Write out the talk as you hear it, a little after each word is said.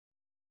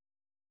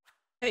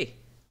Hey,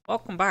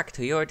 welcome back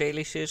to your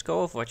daily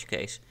CSGO Overwatch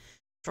case.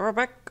 So we're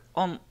back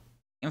on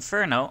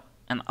Inferno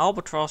and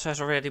Albatross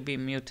has already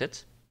been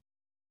muted.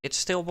 It's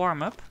still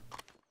warm up.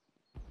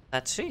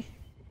 Let's see.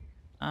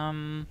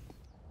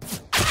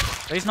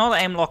 He's not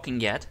aim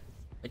locking yet,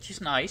 which is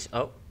nice.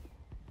 Oh.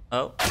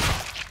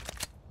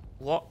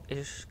 What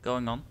is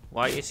going on?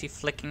 Why is he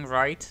flicking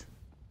right?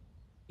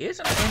 He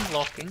isn't aim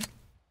locking,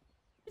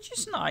 which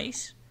is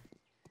nice.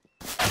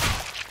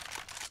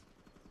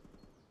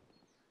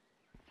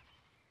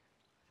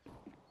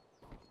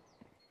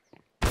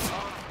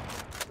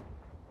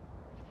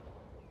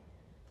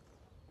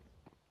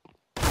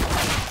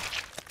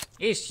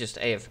 He's just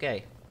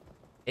AFK.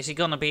 Is he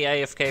gonna be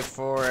AFK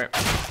for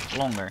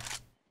longer?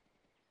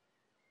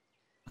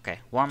 Okay,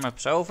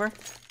 warm-up's over.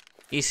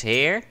 He's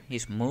here.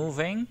 He's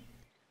moving.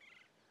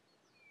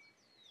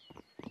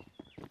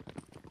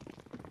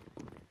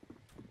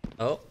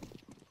 Oh,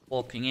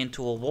 walking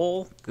into a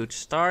wall. Good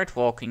start.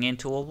 Walking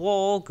into a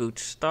wall. Good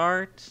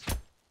start.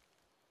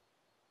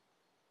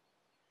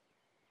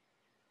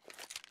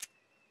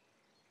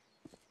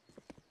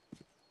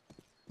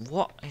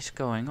 What is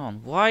going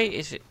on? Why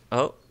is it...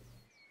 Oh.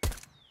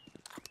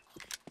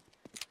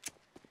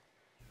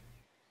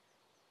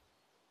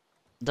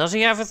 Does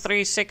he have a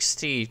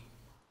 360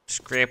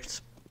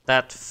 script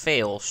that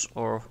fails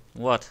or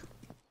what?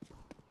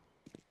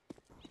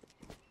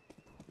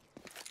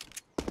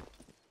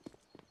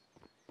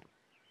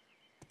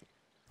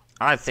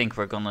 I think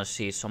we're gonna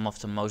see some of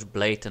the most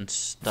blatant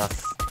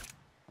stuff.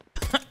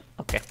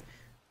 Okay.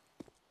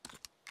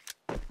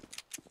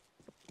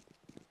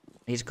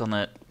 He's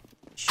gonna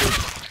shoot.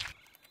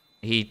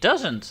 He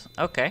doesn't.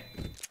 Okay.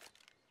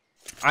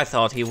 I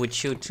thought he would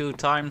shoot 2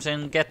 times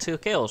and get 2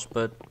 kills,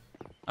 but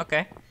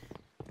okay.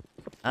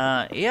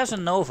 He has a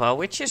Nova,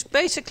 which is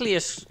basically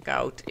a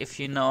scout if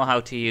you know how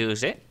to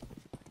use it.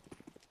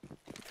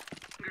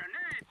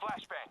 Grenade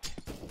flashbang.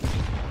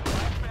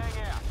 Flashbang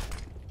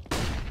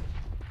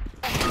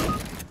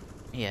out.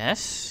 Yes,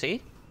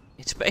 see?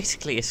 It's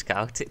basically a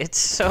scout. It's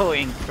so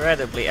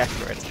incredibly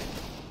accurate.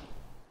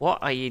 What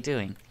are you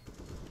doing?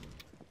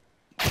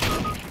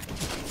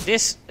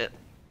 This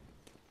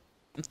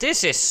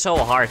is so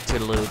hard to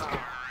loot.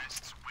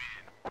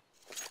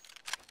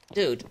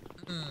 Dude.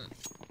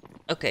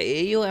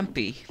 Okay, a UMP.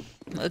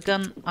 A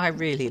gun I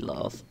really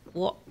love.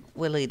 What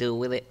will he do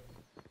with it?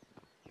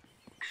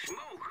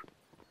 Smoke.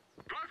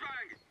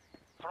 Flashbang.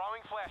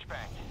 Throwing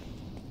flashbang.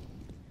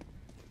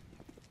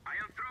 I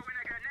am throwing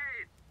a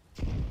grenade.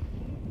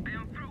 I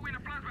am throwing a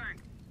flashbang.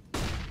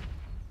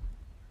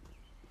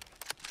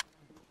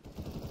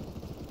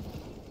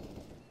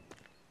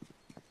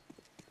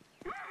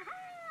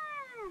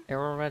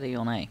 They're already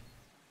on A.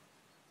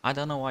 I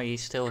don't know why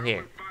he's still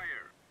here.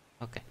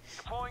 Okay.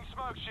 Deploying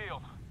smoke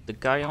shield. The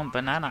guy on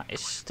banana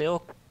is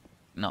still...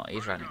 No,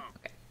 he's running.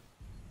 Okay.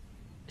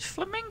 Is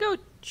Flamingo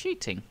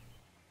cheating?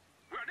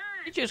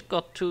 He just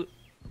got 2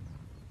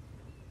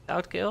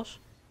 out kills.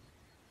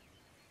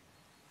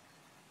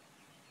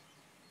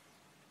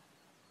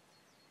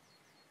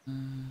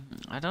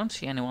 I don't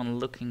see anyone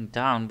looking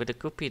down, but it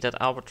could be that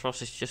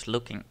Albatross is just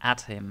looking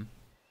at him.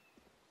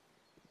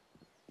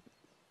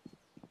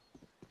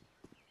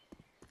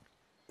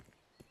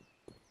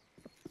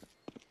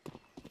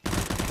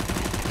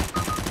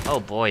 Oh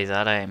boy,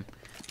 that aim.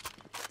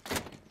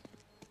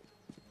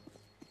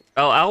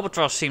 Oh,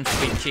 Albatross seems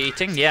to be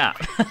cheating, yeah.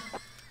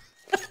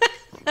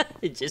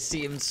 You just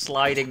see him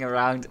sliding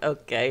around,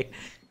 okay.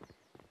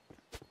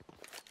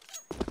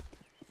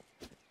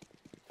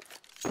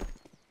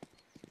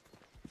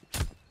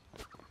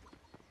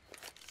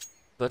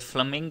 But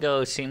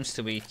Flamingo seems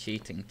to be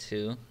cheating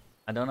too.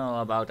 I don't know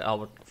about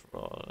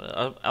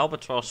Albatross.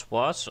 Albatross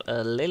was.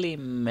 Lily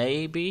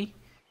maybe.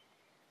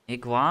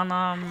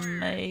 Iguana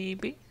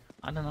maybe.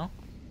 I don't know.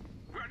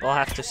 We'll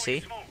have to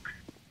see.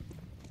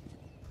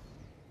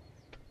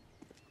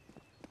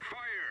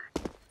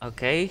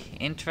 Okay,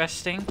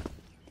 interesting.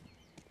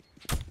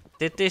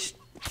 Did this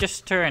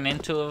just turn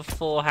into a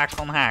full hack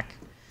on hack?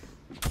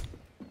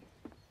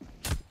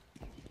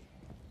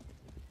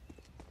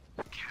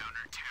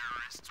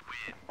 Counter-terrorists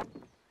win.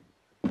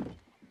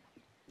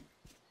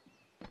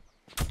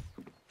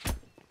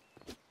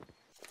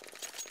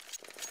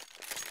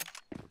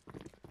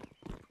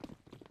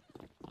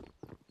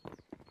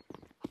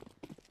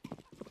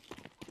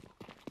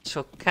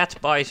 So Cat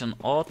buys an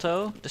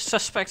auto. The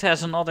suspect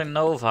has another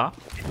Nova.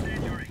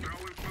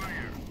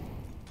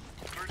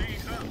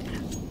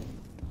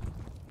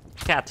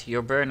 Cat,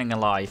 you're burning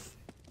alive.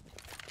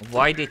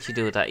 Why did you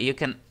do that? You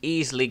can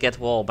easily get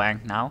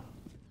wallbanged now.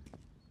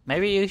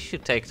 Maybe you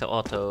should take the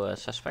auto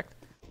suspect.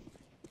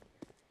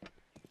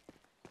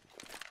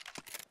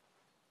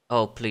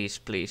 Oh, please,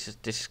 please.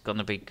 This is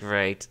gonna be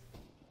great.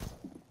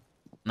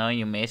 No,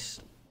 you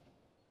missed.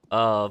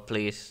 Oh,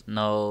 please.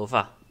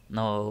 Nova.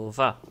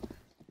 Nova.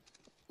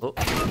 Oh.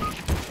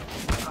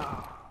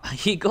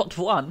 He got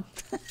 1.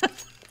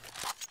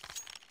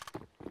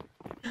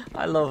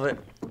 I love it.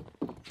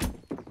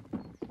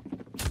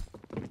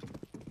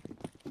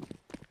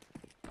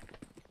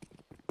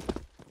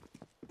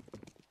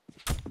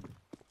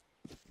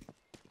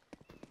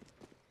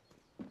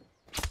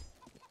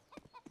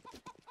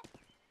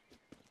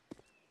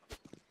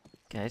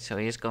 Okay, so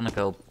he's gonna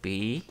go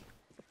B.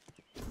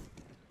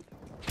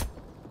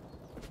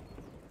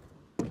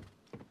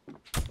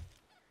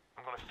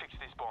 I'm gonna fix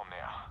this bomb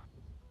now.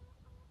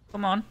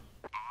 Come on.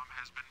 Bomb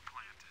has been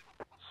planted.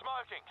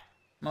 Smoking.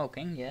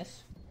 Smoking,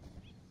 yes.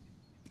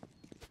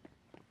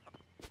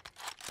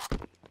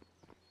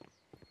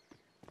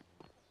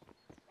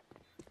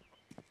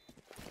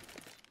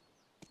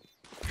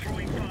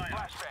 Throwing fire.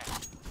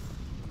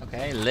 Flashbang.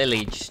 Okay,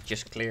 Lily's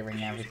just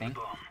clearing everything.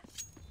 Bomb.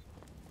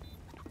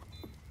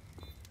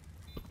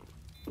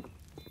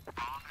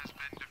 Bomb has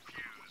been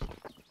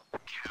defused.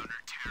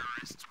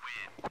 Counter-terrorists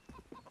win.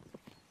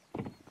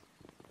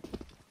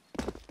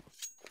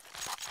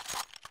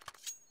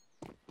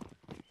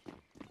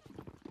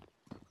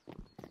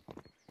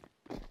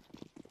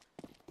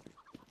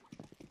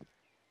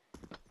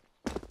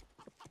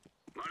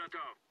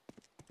 Molotov.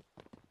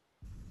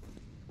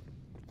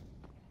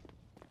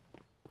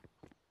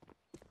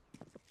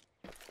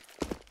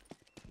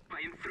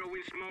 I am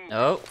throwing smoke.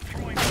 Oh,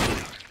 Throwing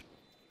fire.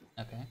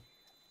 okay.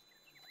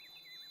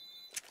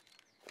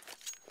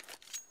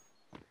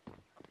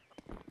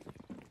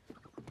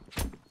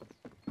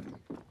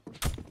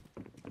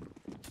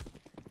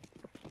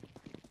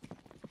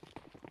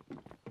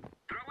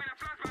 Throwing a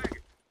flashbang.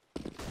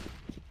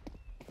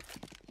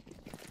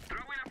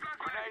 Throwing a flashbang.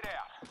 Grenade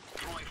out.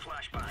 Throwing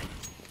flashbang.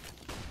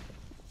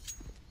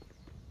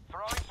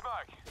 Throwing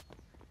smoke.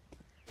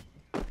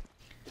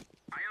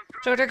 I am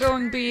So they're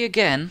going B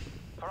again.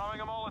 Throwing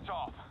a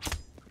Molotov.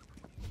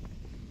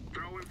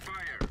 throwing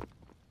fire.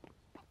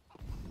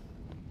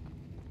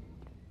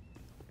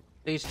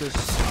 Please do.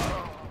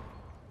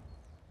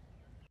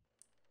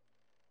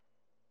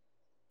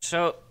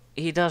 So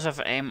he does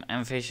have aim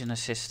and vision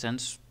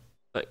assistance,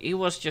 but he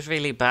was just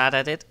really bad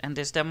at it, and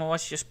this demo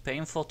was just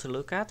painful to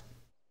look at.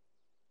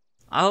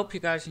 I hope you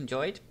guys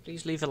enjoyed.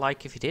 Please leave a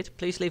like if you did.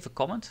 Please leave a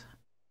comment,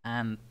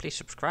 and please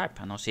subscribe,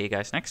 and I'll see you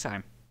guys next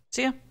time.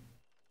 See ya!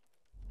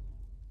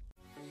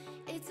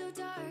 It's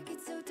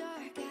so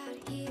dark